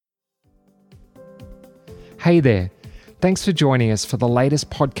Hey there. Thanks for joining us for the latest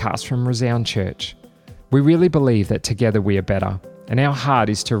podcast from Resound Church. We really believe that together we are better, and our heart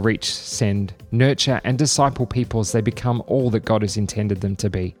is to reach, send, nurture, and disciple people as they become all that God has intended them to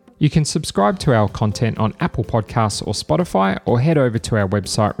be. You can subscribe to our content on Apple Podcasts or Spotify, or head over to our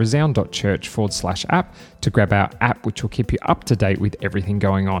website resound.church/app to grab our app, which will keep you up to date with everything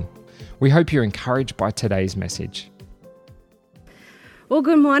going on. We hope you're encouraged by today's message. Well,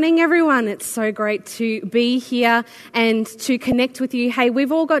 good morning, everyone. It's so great to be here and to connect with you. Hey,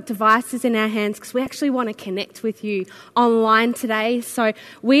 we've all got devices in our hands because we actually want to connect with you online today. So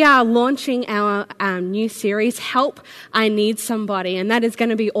we are launching our new series, Help, I Need Somebody, and that is going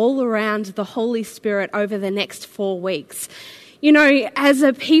to be all around the Holy Spirit over the next 4 weeks. You know, as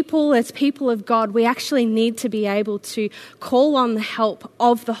people of God, we actually need to be able to call on the help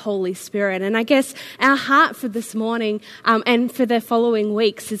of the Holy Spirit. And I guess our heart for this morning and for the following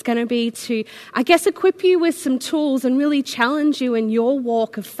weeks is going to be to, equip you with some tools and really challenge you in your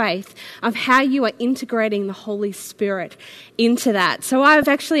walk of faith of how you are integrating the Holy Spirit into that. So I've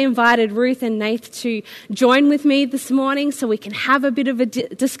actually invited Ruth and Nath to join with me this morning so we can have a bit of a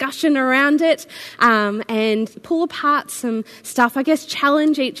discussion around it and pull apart some stuff,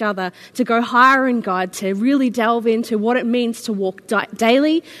 challenge each other to go higher in God, to really delve into what it means to walk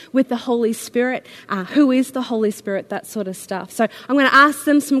daily with the Holy Spirit, who is the Holy Spirit, that sort of stuff. So I'm going to ask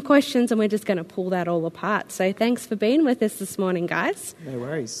them some questions and we're just going to pull that all apart. So thanks for being with us this morning, guys. No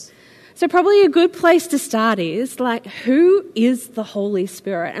worries. So probably a good place to start is, who is the Holy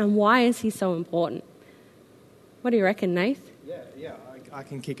Spirit and why is he so important? What do you reckon, Nath? Yeah, I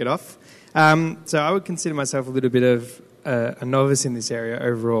can kick it off. So I would consider myself a little bit of a novice in this area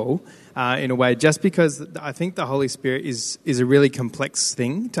overall, in a way, just because I think the Holy Spirit is a really complex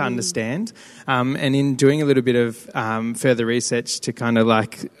thing to understand. And in doing a little bit of further research to kind of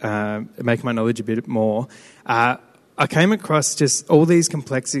make my knowledge a bit more, I came across just all these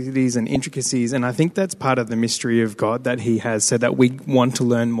complexities and intricacies, and I think that's part of the mystery of God that he has, so that we want to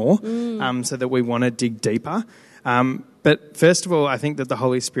learn more, so that we want to dig deeper. But first of all, I think that the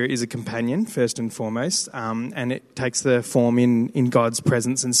Holy Spirit is a companion, first and foremost, and it takes the form in God's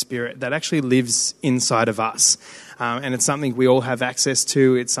presence and spirit that actually lives inside of us. And it's something we all have access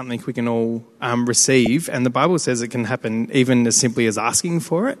to. It's something we can all receive. And the Bible says it can happen even as simply as asking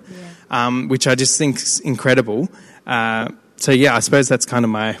for it, which I just think is incredible. So, I suppose that's kind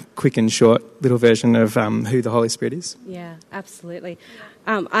of my quick and short little version of who the Holy Spirit is. Yeah, absolutely.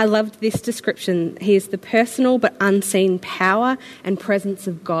 I loved this description. He is the personal but unseen power and presence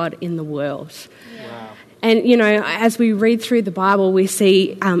of God in the world. Wow. And, as we read through the Bible, we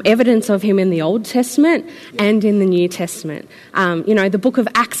see evidence of him in the Old Testament and in the New Testament. The book of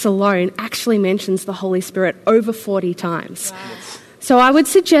Acts alone actually mentions the Holy Spirit over 40 times. Wow. So I would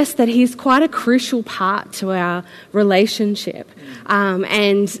suggest that he's quite a crucial part to our relationship,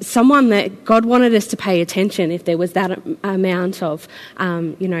 and someone that God wanted us to pay attention if there was that amount of,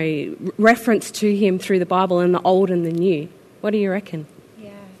 reference to him through the Bible in the Old and the New. What do you reckon?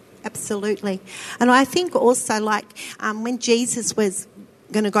 Yeah, absolutely. And I think also when Jesus was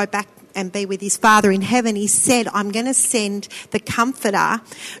going to go back and be with his Father in heaven, he said, I'm going to send the Comforter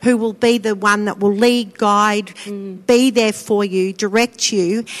who will be the one that will lead, guide, be there for you, direct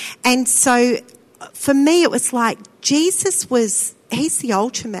you. And so for me, it was like Jesus he's the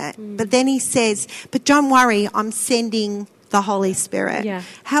ultimate. But then he says, but don't worry, I'm sending the Holy Spirit. Yeah.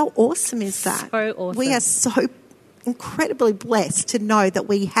 How awesome is that? So awesome. We are so incredibly blessed to know that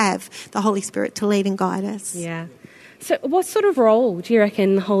we have the Holy Spirit to lead and guide us. Yeah. So what sort of role do you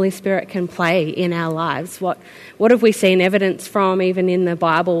reckon the Holy Spirit can play in our lives? What have we seen evidence from, even in the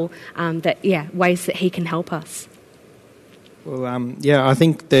Bible, ways that he can help us? Well, I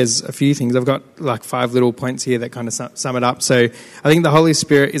think there's a few things. I've got 5 little points here that kind of sum it up. So I think the Holy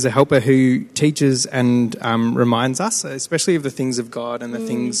Spirit is a helper who teaches and reminds us, especially of the things of God and the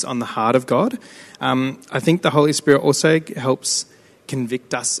things on the heart of God. I think the Holy Spirit also helps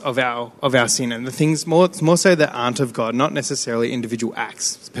convict us of our sin and the things more so that aren't of God, not necessarily individual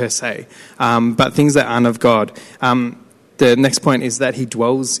acts per se, but things that aren't of God. The next point is that he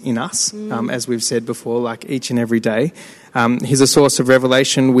dwells in us, as we've said before, each and every day. He's a source of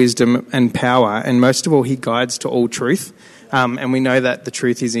revelation, wisdom and power, and most of all, he guides to all truth. And we know that the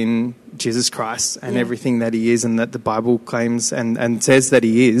truth is in Jesus Christ and everything that he is and that the Bible claims and says that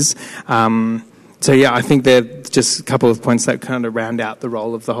he is. I think they're just a couple of points that kind of round out the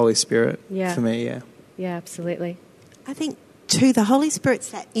role of the Holy Spirit for me, Yeah, absolutely. I think, too, the Holy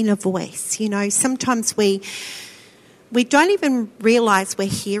Spirit's that inner voice. Sometimes we we don't even realise we're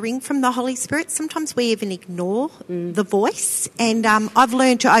hearing from the Holy Spirit. Sometimes we even ignore the voice. And I've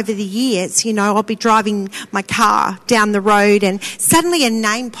learned over the years, I'll be driving my car down the road and suddenly a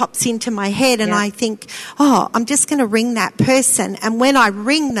name pops into my head and I think, I'm just going to ring that person. And when I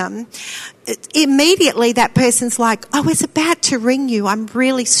ring them, immediately that person's like, I was about to ring you. I'm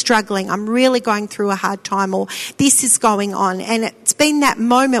really struggling. I'm really going through a hard time, or this is going on. And it's been that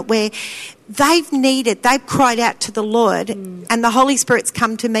moment where they've cried out to the Lord and the Holy Spirit's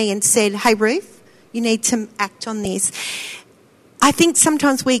come to me and said, hey, Ruth, you need to act on this. I think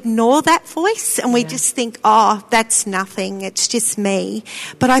sometimes we ignore that voice and we just think, that's nothing. It's just me.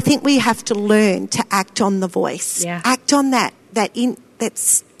 But I think we have to learn to act on the voice. Yeah. Act on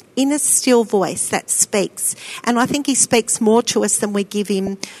that's inner still voice that speaks. And I think he speaks more to us than we give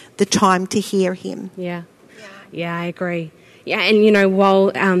him the time to hear him. Yeah, I agree. Yeah, and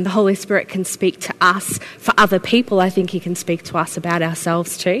while the Holy Spirit can speak to us for other people, I think he can speak to us about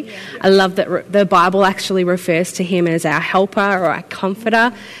ourselves too. Yeah. I love that the Bible actually refers to him as our helper or our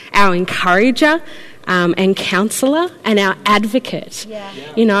comforter, our encourager, and counsellor and our advocate. Yeah.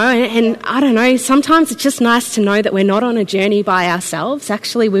 And I don't know, sometimes it's just nice to know that we're not on a journey by ourselves.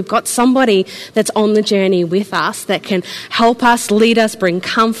 Actually, we've got somebody that's on the journey with us that can help us, lead us, bring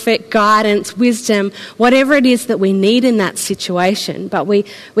comfort, guidance, wisdom, whatever it is that we need in that situation. But we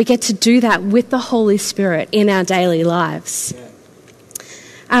get to do that with the Holy Spirit in our daily lives. Yeah.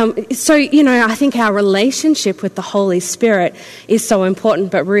 I think our relationship with the Holy Spirit is so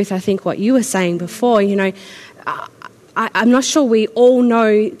important. But Ruth, I think what you were saying before, I'm not sure we all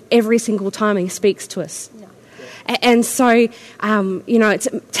know every single time he speaks to us. No. And so, it's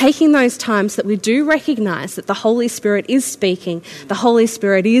taking those times that we do recognise that the Holy Spirit is speaking, the Holy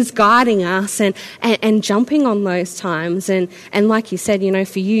Spirit is guiding us and jumping on those times. And like you said,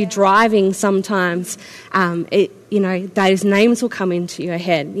 for you driving sometimes, those names will come into your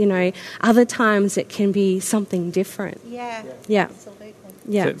head. Other times it can be something different. Yeah. Absolutely.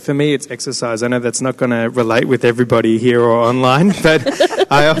 Yeah. For me, it's exercise. I know that's not going to relate with everybody here or online,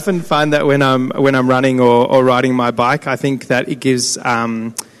 but I often find that when I'm running or riding my bike, I think that it gives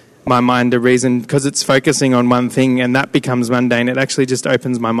my mind a reason, because it's focusing on one thing and that becomes mundane. It actually just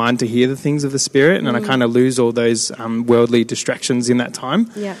opens my mind to hear the things of the Spirit, and I kind of lose all those worldly distractions in that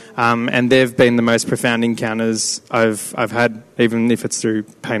time. Yeah. And they've been the most profound encounters I've had, even if it's through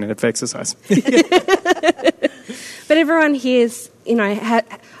pain and exercise. But everyone here's,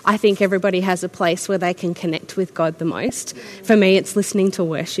 I think everybody has a place where they can connect with God the most. For me, it's listening to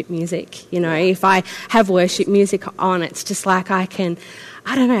worship music. If I have worship music on, it's just like I can,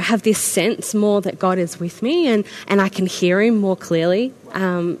 have this sense more that God is with me and I can hear him more clearly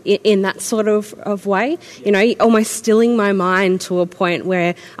in that sort of way. Almost stilling my mind to a point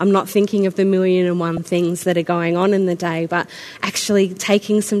where I'm not thinking of the 1,000,001 things that are going on in the day, but actually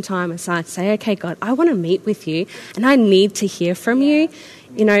taking some time aside to say, okay, God, I want to meet with you and I need to hear from you.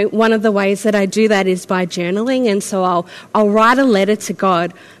 One of the ways that I do that is by journaling, and so I'll write a letter to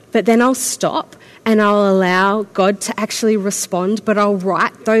God, but then I'll stop and I'll allow God to actually respond, but I'll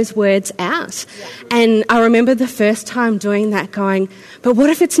write those words out. Yeah. And I remember the first time doing that going, but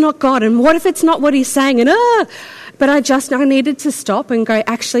what if it's not God? And what if it's not what he's saying? And But I needed to stop and go,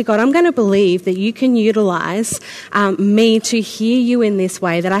 actually, God, I'm going to believe that you can utilise me to hear you in this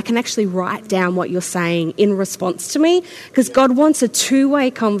way, that I can actually write down what you're saying in response to me, because God wants a two-way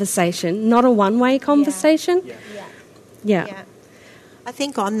conversation, not a one-way conversation. Yeah. I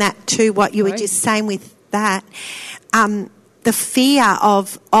think on that too, what you were just saying with that, the fear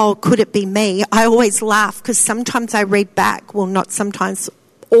of, could it be me? I always laugh because sometimes I read back, well, not sometimes,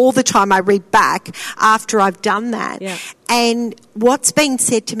 all the time I read back after I've done that. Yeah. And what's been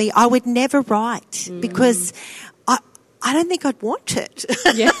said to me, I would never write because I don't think I'd want it.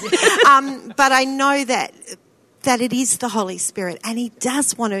 Yeah. But I know that it is the Holy Spirit and he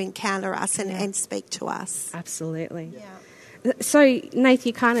does want to encounter us and speak to us. Absolutely. Yeah. So, Nath,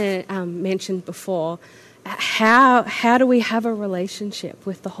 you kind of mentioned before, how do we have a relationship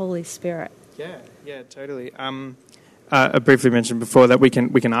with the Holy Spirit? Yeah, totally. I briefly mentioned before that we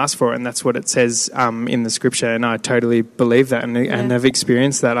can ask for it, and that's what it says in the Scripture, and I totally believe that and have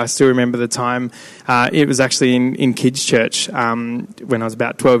experienced that. I still remember the time, it was actually in kids' church when I was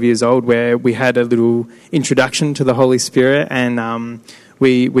about 12 years old, where we had a little introduction to the Holy Spirit, and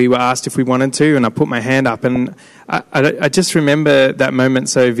we were asked if we wanted to, and I put my hand up, and I just remember that moment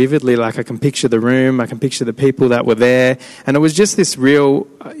so vividly. Like, I can picture the room, I can picture the people that were there, and it was just this real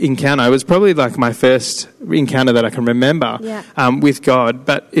encounter. It was probably like my first encounter that I can remember with God,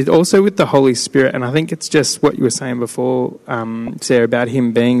 but it also with the Holy Spirit. And I think it's just what you were saying before, Sarah, about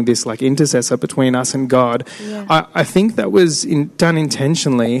him being this like intercessor between us and God. I think that was done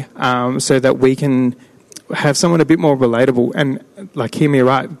intentionally so that we can have someone a bit more relatable. And like, hear me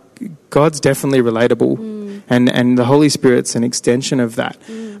right, God's definitely relatable. And the Holy Spirit's an extension of that.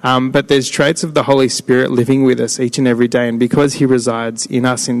 But there's traits of the Holy Spirit living with us each and every day. And because he resides in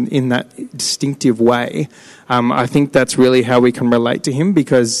us in that distinctive way, I think that's really how we can relate to him.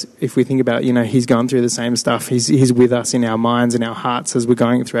 Because if we think about, he's gone through the same stuff. He's with us in our minds and our hearts as we're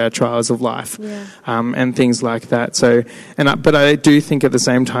going through our trials of life, and things like that. So, but I do think at the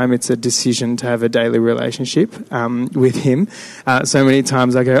same time it's a decision to have a daily relationship with him. So many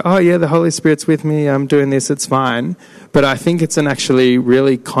times I go, oh yeah, the Holy Spirit's with me, I'm doing this, it's fine. But I think it's an actually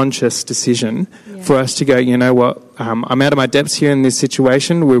really conscious decision for us to go, you know what, I'm out of my depths here in this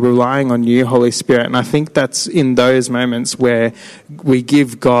situation, we're relying on you, Holy Spirit. And I think that's in those moments where we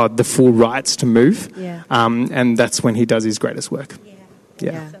give God the full rights to move, and that's when he does his greatest work.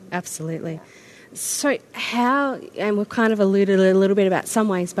 Yeah, absolutely. So how, and we've kind of alluded a little bit about some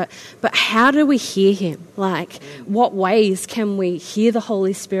ways, but how do we hear him? Like, what ways can we hear the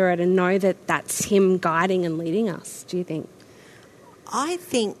Holy Spirit and know that that's him guiding and leading us, do you think? I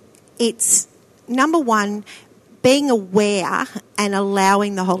think it's, number one, being aware and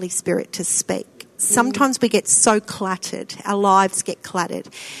allowing the Holy Spirit to speak. Sometimes we get so cluttered, our lives get cluttered.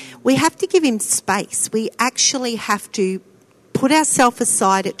 We have to give him space. We actually have to put ourselves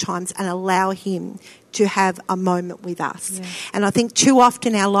aside at times and allow him to have a moment with us. And I think too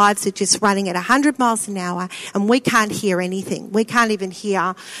often our lives are just running at 100 miles an hour and we can't hear anything. We can't even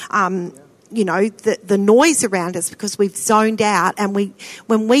hear the noise around us because we've zoned out, and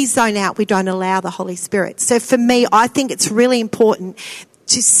when we zone out, we don't allow the Holy Spirit. So for me, I think it's really important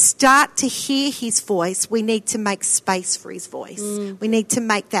to start to hear his voice. We need to make space for his voice. We need to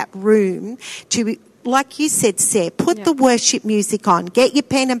make that room to, like you said, Sarah, put the worship music on, get your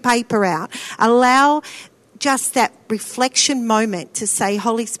pen and paper out, allow just that reflection moment to say,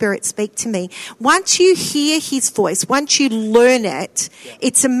 Holy Spirit, speak to me. Once you hear his voice, once you learn it,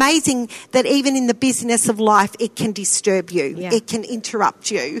 it's amazing that even in the busyness of life, it can disturb you. It can interrupt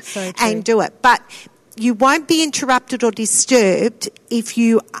you and do it. But you won't be interrupted or disturbed if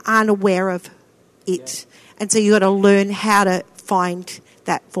you aren't aware of it. And so you've got to learn how to find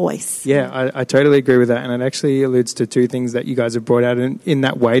that voice. Yeah, I totally agree with that, and it actually alludes to two things that you guys have brought out in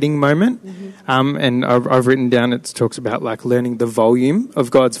that waiting moment. And I've written down, it talks about like learning the volume of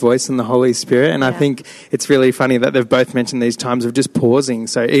God's voice and the Holy Spirit, and I think it's really funny that they've both mentioned these times of just pausing.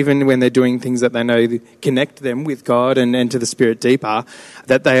 So even when they're doing things that they know connect them with God and to the Spirit deeper,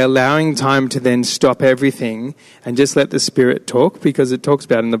 that they're allowing time to then stop everything and just let the Spirit talk, because it talks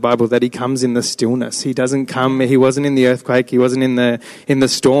about in the Bible that he comes in the stillness. He doesn't come, he wasn't in the earthquake, he wasn't in the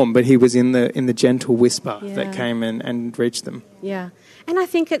storm, but he was in the gentle whisper that came and reached them. Yeah. And I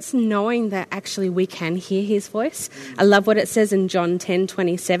think it's knowing that actually we can hear his voice. I love what it says in John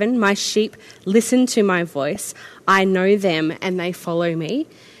 10:27, my sheep listen to my voice, I know them and they follow me.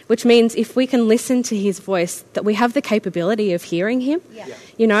 Which means if we can listen to his voice, that we have the capability of hearing him,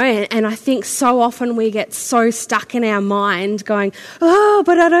 and I think so often we get so stuck in our mind going, but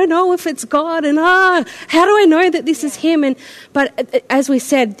I don't know if it's God, and how do I know that this is him? But as we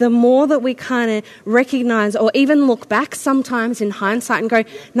said, the more that we kind of recognise or even look back sometimes in hindsight and go,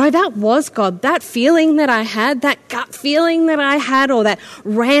 no, that was God. That feeling that I had, that gut feeling that I had, or that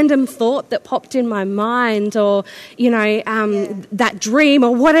random thought that popped in my mind, or, that dream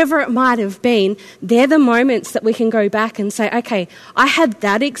or whatever it might have been, they're the moments that we can go back and say, okay, I had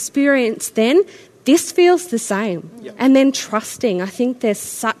that experience then, this feels the same. And then trusting. I think there's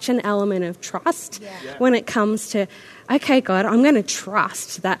such an element of trust when it comes to, okay, God, I'm going to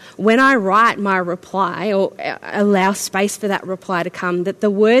trust that when I write my reply or allow space for that reply to come, that the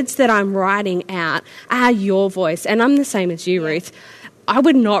words that I'm writing out are your voice. And I'm the same as you, Ruth. I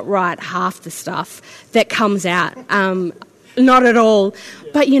would not write half the stuff that comes out. Not at all.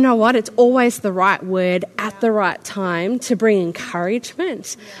 But you know what? It's always the right word at the right time to bring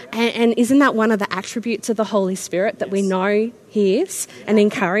encouragement. And isn't that one of the attributes of the Holy Spirit, that we know he is an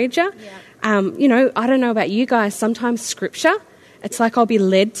encourager? I don't know about you guys, sometimes Scripture, it's like I'll be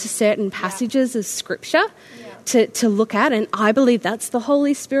led to certain passages of Scripture to look at, and I believe that's the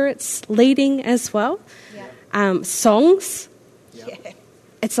Holy Spirit's leading as well. Songs,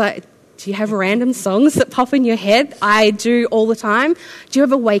 it's like, Do you have random songs that pop in your head? I do all the time. Do you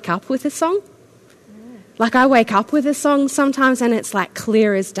ever wake up with a song? Like I wake up with a song sometimes and it's like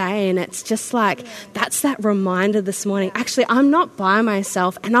clear as day, and it's just like, that's that reminder this morning. Actually, I'm not by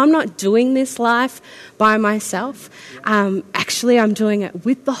myself and I'm not doing this life by myself. Actually, I'm doing it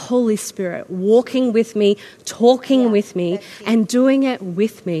with the Holy Spirit, walking with me, talking with me, and doing it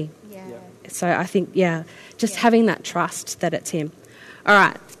with me. So I think, just having that trust that it's Him. All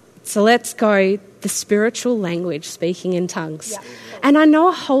right, so let's go the spiritual language, speaking in tongues. And I know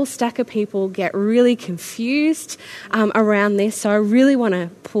a whole stack of people get really confused around this, so I really want to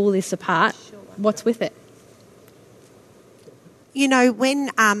pull this apart. What's with it? You know, when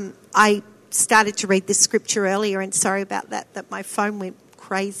I started to read this scripture earlier, and sorry about that my phone went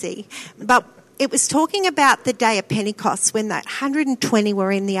crazy, but it was talking about the day of Pentecost when that 120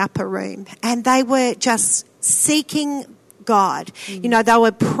 were in the upper room and they were just seeking God. You know, they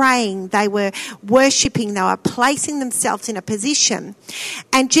were praying, they were worshipping, they were placing themselves in a position.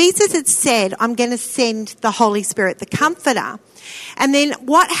 And Jesus had said, I'm going to send the Holy Spirit, the Comforter. And then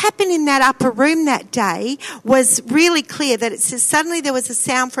what happened in that upper room that day was really clear, that it says suddenly there was a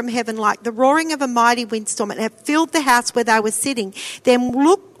sound from heaven like the roaring of a mighty windstorm, and it filled the house where they were sitting. Then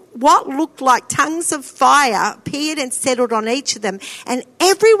what looked like tongues of fire appeared and settled on each of them, and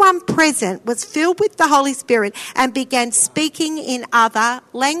everyone present was filled with the Holy Spirit and began speaking in other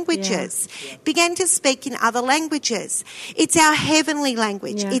languages. Began to speak in other languages. It's our heavenly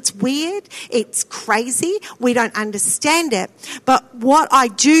language. It's weird. It's crazy. We don't understand it. But what I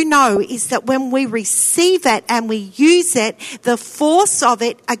do know is that when we receive it and we use it, the force of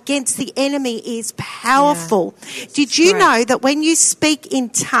it against the enemy is powerful. Did you know that when you speak in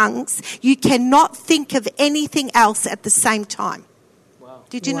tongues, you cannot think of anything else at the same time?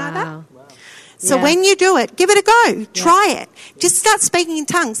 Did you know that? So when you do it, give it a go. Try it. Just start speaking in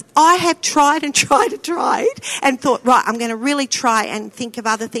tongues. I have tried and tried and thought, right, I'm going to really try and think of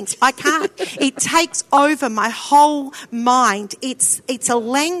other things. I can't. It takes over my whole mind. It's a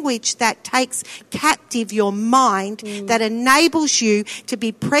language that takes captive your mind, that enables you to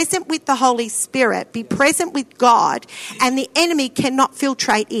be present with the Holy Spirit, be present with God, and the enemy cannot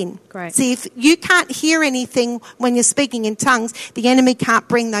filtrate in. Great. See, if you can't hear anything when you're speaking in tongues, the enemy can't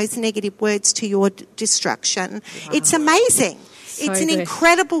bring those negative words to your destruction. Wow. It's amazing. It's an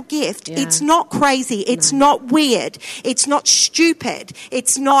incredible gift. It's not crazy. It's not weird. It's not stupid.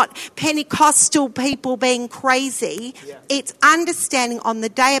 It's not Pentecostal people being crazy. It's understanding on the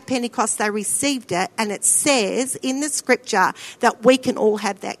day of Pentecost they received it, and it says in the scripture that we can all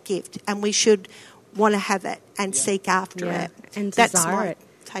have that gift, and we should want to have it and seek after it. And that's desire my it.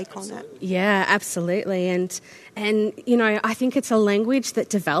 take on it. Yeah, absolutely. And you know, I think it's a language that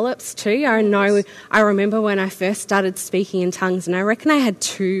develops too. I remember when I first started speaking in tongues, and I reckon I had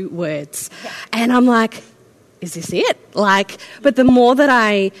 2 words. And I'm like, is this it? But the more that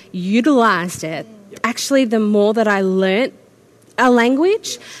I utilised it, actually the more that I learnt a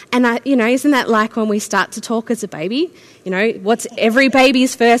language. And isn't that like when we start to talk as a baby? You know, what's every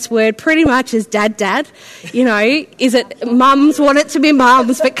baby's first word pretty much is dad, dad. You know, is it mums want it to be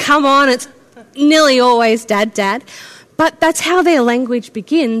mums, but come on, it's nearly always dad, dad. But that's how their language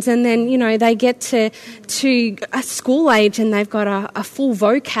begins, and then, you know, they get to a school age and they've got a full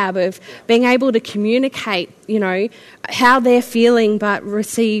vocab of being able to communicate, you know, how they're feeling, but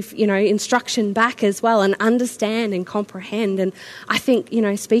receive, you know, instruction back as well, and understand and comprehend. And I think, you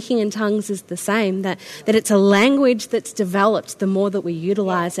know, speaking in tongues is the same, that it's a language that's developed the more that we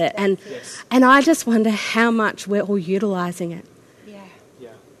utilise it. And I just wonder how much we're all utilising it.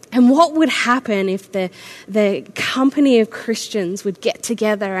 And what would happen if the company of Christians would get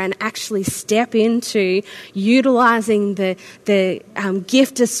together and actually step into utilising the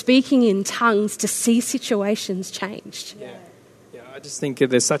gift of speaking in tongues to see situations changed? I just think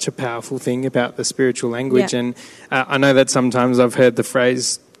there's such a powerful thing about the spiritual language. And I know that sometimes I've heard the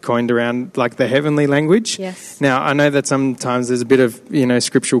phrase coined around like the heavenly language. Yes. Now, I know that sometimes there's a bit of, you know,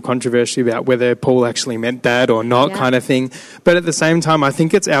 scriptural controversy about whether Paul actually meant that or not, kind of thing. But at the same time, I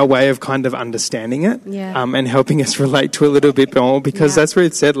think it's our way of kind of understanding it and helping us relate to it a little bit more, because that's where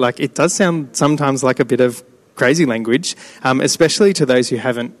it said, like, it does sound sometimes like a bit of crazy language, especially to those who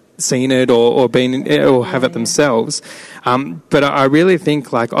haven't seen it or been or have it themselves. But I really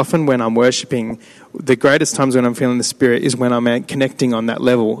think, like, often when I'm worshipping, the greatest times when I'm feeling the Spirit is when I'm connecting on that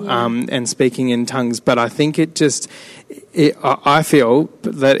level and speaking in tongues. But I think I feel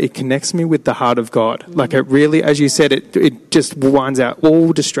that it connects me with the heart of God. Like, it really, as you said, it just winds out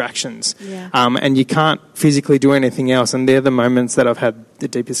all distractions. And you can't physically do anything else. And they're the moments that I've had the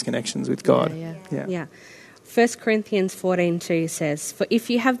deepest connections with God. 1 Corinthians 14:2 says, "For if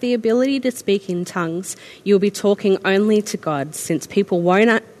you have the ability to speak in tongues, you will be talking only to God, since people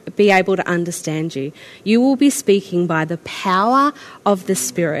won't be able to understand you. You will be speaking by the power of the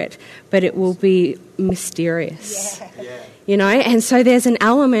Spirit, but it will be mysterious." You know, and so there's an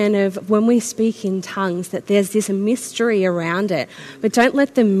element of when we speak in tongues that there's this mystery around it. But don't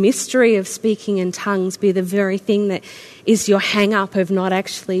let the mystery of speaking in tongues be the very thing that is your hang-up of not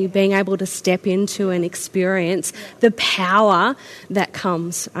actually being able to step into and experience the power that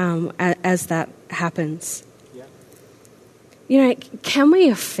comes as that happens. Yeah. You know, can we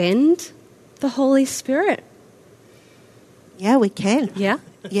offend the Holy Spirit? Yeah, we can. Yeah?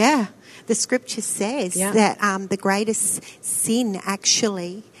 Yeah. The scripture says that the greatest sin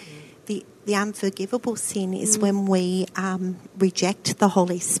actually, the unforgivable sin is when we reject the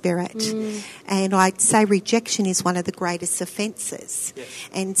Holy Spirit. And I'd say rejection is one of the greatest offences. Yes.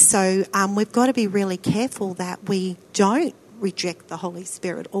 And so we've got to be really careful that we don't reject the Holy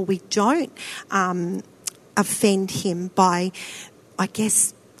Spirit, or we don't offend him by, I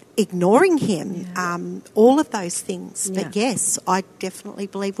guess, ignoring him, all of those things. Yeah. But yes, I definitely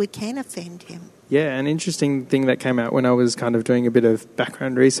believe we can offend him. Yeah, an interesting thing that came out when I was kind of doing a bit of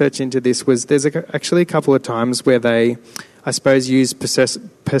background research into this was there's actually a couple of times where they, I suppose, use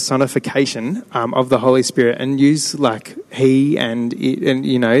personification of the Holy Spirit and use like he and it, and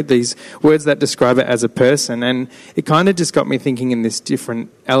you know, these words that describe it as a person. And it kind of just got me thinking in this different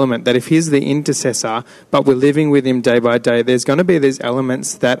element that if he's the intercessor, but we're living with him day by day, there's going to be these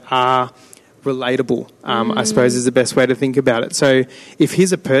elements that are relatable, I suppose is the best way to think about it. So if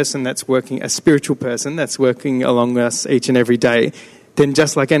he's a person that's working, a spiritual person that's working along us each and every day, then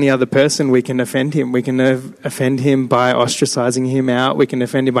just like any other person, we can offend him. We can offend him by ostracizing him out. We can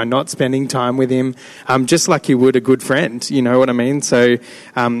offend him by not spending time with him, just like you would a good friend. You know what I mean? So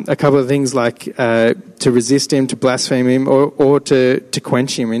a couple of things like to resist him, to blaspheme him, or to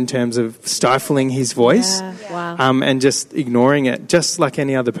quench him in terms of stifling his voice. Yeah. Wow. And just ignoring it, just like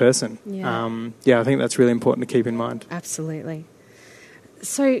any other person. Yeah. I think that's really important to keep in mind. Absolutely.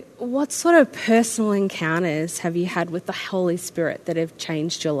 So what sort of personal encounters have you had with the Holy Spirit that have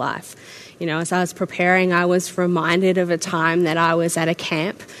changed your life? You know, as I was preparing, I was reminded of a time that I was at a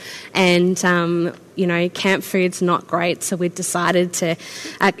camp and, you know, camp food's not great. So we decided to,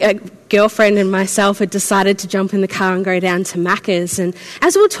 a girlfriend and myself had decided to jump in the car and go down to Macca's. And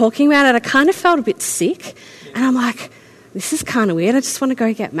as we were talking about it, I kind of felt a bit sick. And I'm like, this is kind of weird. I just want to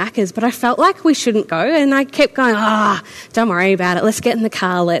go get Macca's. But I felt like we shouldn't go. And I kept going, don't worry about it. Let's get in the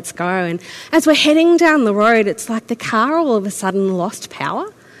car. Let's go. And as we're heading down the road, it's like the car all of a sudden lost power.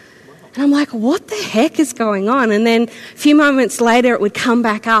 And I'm like, what the heck is going on? And then a few moments later, it would come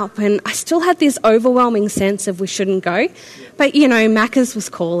back up. And I still had this overwhelming sense of we shouldn't go. But, you know, Macca's was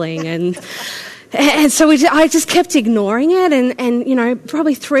calling and... And so I just kept ignoring it and, you know,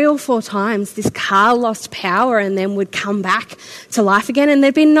 probably 3 or 4 times this car lost power and then would come back to life again. And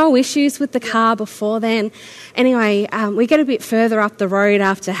there'd been no issues with the car before then. Anyway, we get a bit further up the road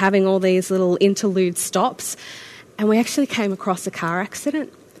after having all these little interlude stops and we actually came across a car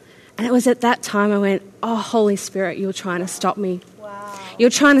accident. And it was at that time I went, oh, Holy Spirit, you're trying to stop me. You're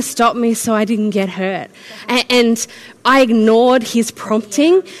trying to stop me so I didn't get hurt. And I ignored his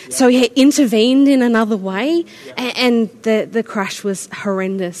prompting, so he intervened in another way, and the crash was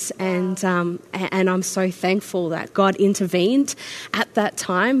horrendous. And I'm so thankful that God intervened at that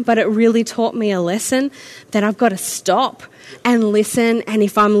time, but it really taught me a lesson that I've got to stop and listen, and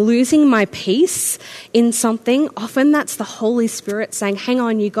if I'm losing my peace in something, often that's the Holy Spirit saying, hang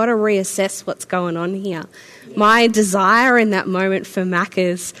on, you've got to reassess what's going on here. My desire in that moment for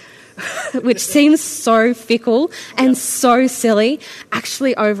Macca's, which seems so fickle and so silly,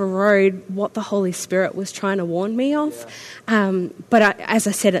 actually overrode what the Holy Spirit was trying to warn me of. But as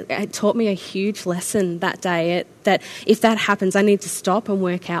I said, it taught me a huge lesson that day, that if that happens, I need to stop and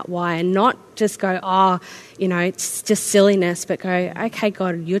work out why, and not just go, you know, it's just silliness, but go, okay,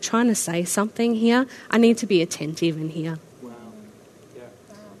 God, you're trying to say something here. I need to be attentive in here.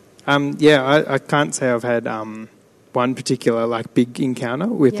 I can't say I've had one particular like big encounter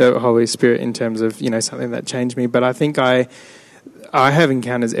with the Holy Spirit in terms of, you know, something that changed me, but I think I have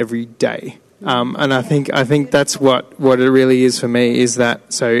encounters every day. And I think that's what it really is for me, is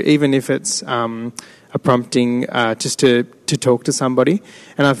that, so even if it's a prompting just to talk to somebody,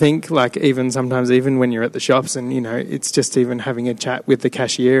 and I think like even sometimes even when you're at the shops and, you know, it's just even having a chat with the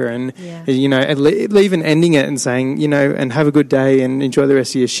cashier and, you know, and even ending it and saying, you know, and have a good day and enjoy the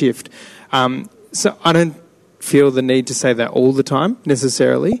rest of your shift. So I don't feel the need to say that all the time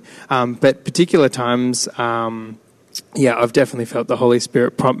necessarily, but particular times, I've definitely felt the Holy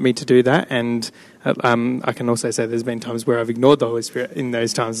Spirit prompt me to do that, and I can also say there's been times where I've ignored the Holy Spirit in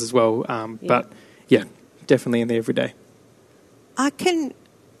those times as well. But definitely in the everyday. I can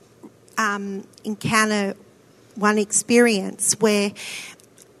encounter one experience where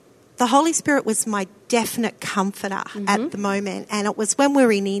the Holy Spirit was my definite comforter at the moment, and it was when we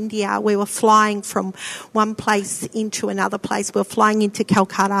were in India. We were flying from one place into another place. We were flying into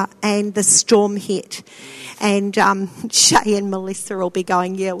Calcutta, and the storm hit. And Shay and Melissa will be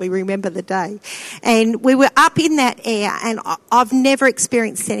going, yeah, we remember the day. And we were up in that air, and I've never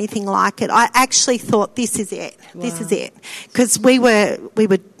experienced anything like it. I actually thought, this is it. Wow. This is it. Because we were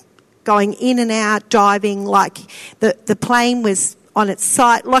going in and out, diving, like the plane was on its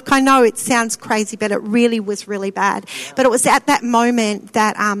side. Like, I know it sounds crazy, but it really was really bad. Yeah. But it was at that moment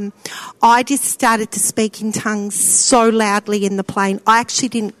that I just started to speak in tongues so loudly in the plane. I actually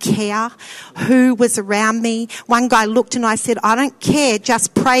didn't care who was around me. One guy looked and I said, I don't care,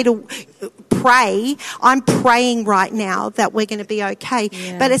 just pray. I'm praying right now that we're going to be okay.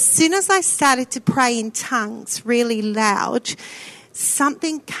 Yeah. But as soon as I started to pray in tongues really loud,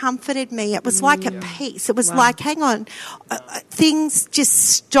 something comforted me. It was like a peace. It was like, hang on, things just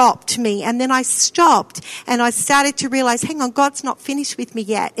stopped me. And then I stopped and I started to realise, hang on, God's not finished with me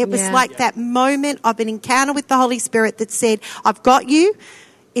yet. It was like that moment of an encounter with the Holy Spirit that said, I've got you.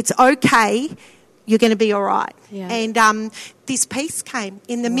 It's okay. You're going to be all right. Yeah. And this peace came.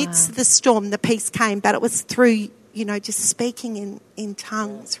 In the midst of the storm, the peace came. But it was through, just speaking in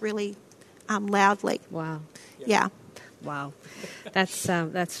tongues really loudly. Wow. Yeah. Wow,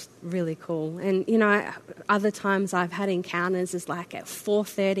 that's really cool. And other times I've had encounters is like at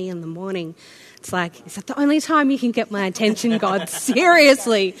 4:30 in the morning. It's like, is that the only time you can get my attention, God?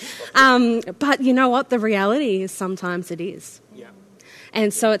 Seriously. But you know what? The reality is sometimes it is. Yeah.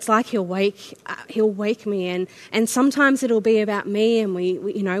 And so it's like he'll wake me in, and sometimes it'll be about me, and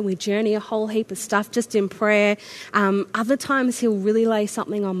we journey a whole heap of stuff just in prayer. Other times he'll really lay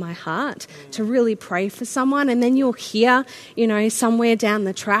something on my heart to really pray for someone, and then you'll hear, somewhere down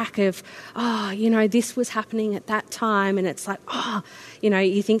the track of, this was happening at that time, and it's like,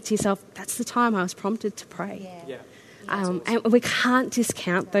 you think to yourself, that's the time I was prompted to pray. Yeah. And we can't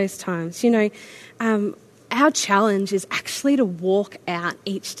discount those times. Our challenge is actually to walk out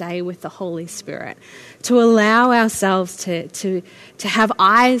each day with the Holy Spirit, to allow ourselves to have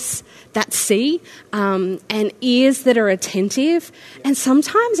eyes that see and ears that are attentive, and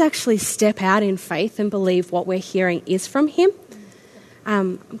sometimes actually step out in faith and believe what we're hearing is from Him.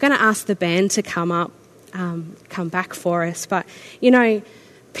 I'm going to ask the band to come back for us. But,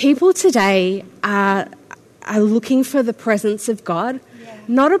 people today are looking for the presence of God,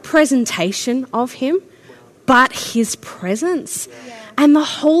 not a presentation of Him, but His presence. Yeah. And the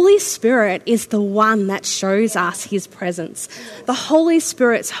Holy Spirit is the one that shows us His presence. The Holy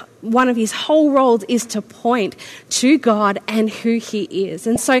Spirit's, one of His whole roles is to point to God and who He is.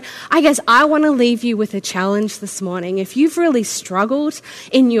 And so I guess I want to leave you with a challenge this morning. If you've really struggled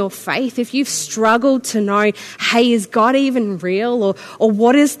in your faith, if you've struggled to know, hey, is God even real? Or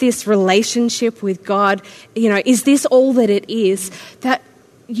what is this relationship with God? Is this all that it is? That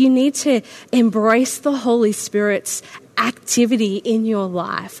you need to embrace the Holy Spirit's activity in your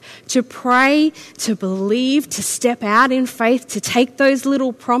life, to pray, to believe, to step out in faith, to take those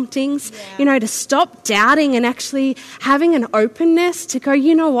little promptings, to stop doubting and actually having an openness to go,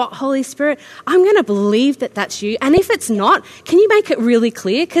 you know what, Holy Spirit, I'm going to believe that that's you. And if it's not, can you make it really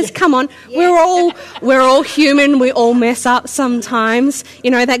clear? Because come on, we're all human. We all mess up sometimes.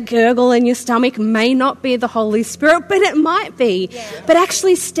 That gurgle in your stomach may not be the Holy Spirit, but it might be. Yeah. But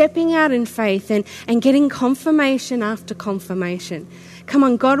actually stepping out in faith and getting confirmation after confirmation. Come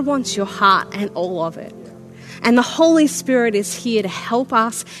on, God wants your heart and all of it. And the Holy Spirit is here to help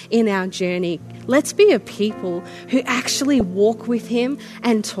us in our journey. Let's be a people who actually walk with Him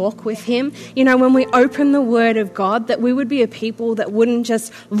and talk with Him. When we open the Word of God, that we would be a people that wouldn't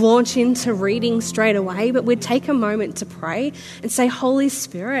just launch into reading straight away, but we'd take a moment to pray and say, Holy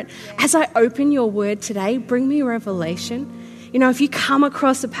Spirit, as I open your Word today, bring me revelation. If you come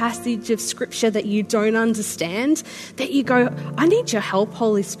across a passage of Scripture that you don't understand, that you go, I need your help,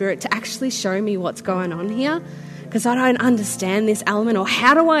 Holy Spirit, to actually show me what's going on here, because I don't understand this element, or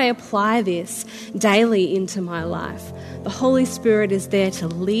how do I apply this daily into my life? The Holy Spirit is there to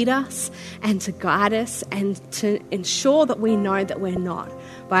lead us and to guide us and to ensure that we know that we're not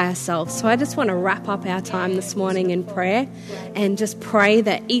by ourselves. So I just want to wrap up our time this morning in prayer and just pray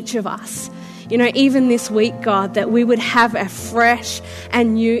that each of us, even this week, God, that we would have a fresh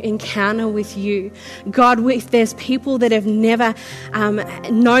and new encounter with you. God, if there's people that have never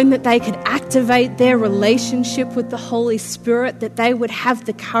known that they could activate their relationship with the Holy Spirit, that they would have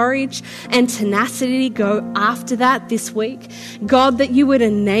the courage and tenacity to go after that this week. God, that you would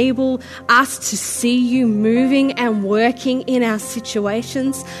enable us to see you moving and working in our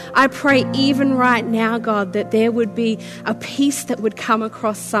situations. I pray even right now, God, that there would be a peace that would come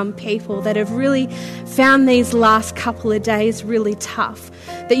across some people that have really found these last couple of days really tough.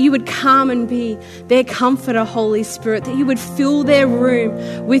 That you would come and be their comforter, Holy Spirit, that you would fill their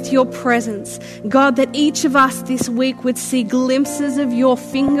room with your presence. God, that each of us this week would see glimpses of your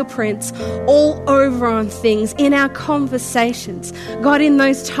fingerprints all over on things, in our conversations. God, in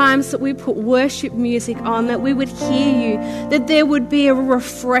those times that we put worship music on, that we would hear you, that there would be a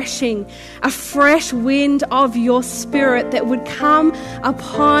refreshing, a fresh wind of your Spirit that would come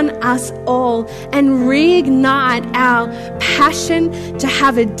upon us all and reignite our passion to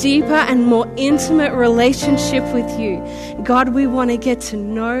have a deeper and more intimate relationship with you. God, we want to get to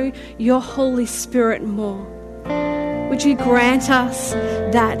know your Holy Spirit more. Would you grant us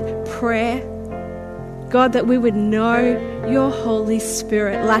that prayer? God, that we would know your Holy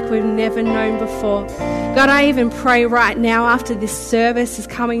Spirit like we've never known before. God, I even pray right now after this service is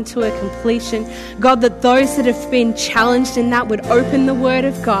coming to a completion, God, that those that have been challenged in that would open the Word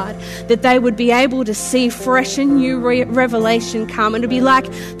of God, that they would be able to see fresh and new revelation come, and to be like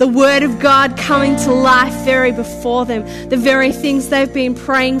the Word of God coming to life very before them. The very things they've been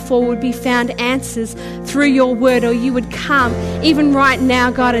praying for would be found answers through your Word, or you would come even right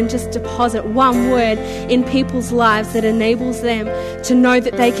now, God, and just deposit one word in people's lives that enables them to know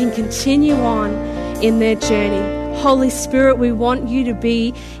that they can continue on in their journey. Holy Spirit, we want you to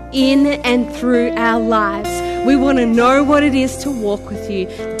be in and through our lives. We want to know what it is to walk with you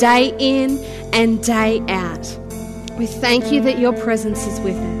day in and day out. We thank you that your presence is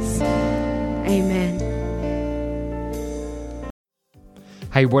with us. Amen.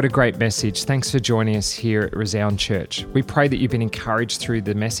 Hey, what a great message. Thanks for joining us here at Resound Church. We pray that you've been encouraged through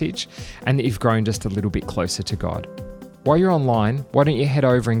the message and that you've grown just a little bit closer to God. While you're online, why don't you head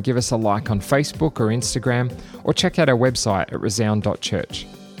over and give us a like on Facebook or Instagram, or check out our website at resound.church.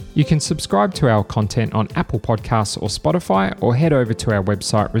 You can subscribe to our content on Apple Podcasts or Spotify, or head over to our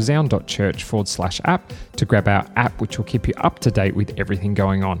website resound.church/app to grab our app, which will keep you up to date with everything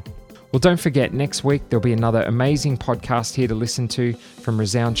going on. Well, don't forget, next week there'll be another amazing podcast here to listen to from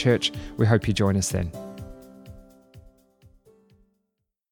Resound Church. We hope you join us then.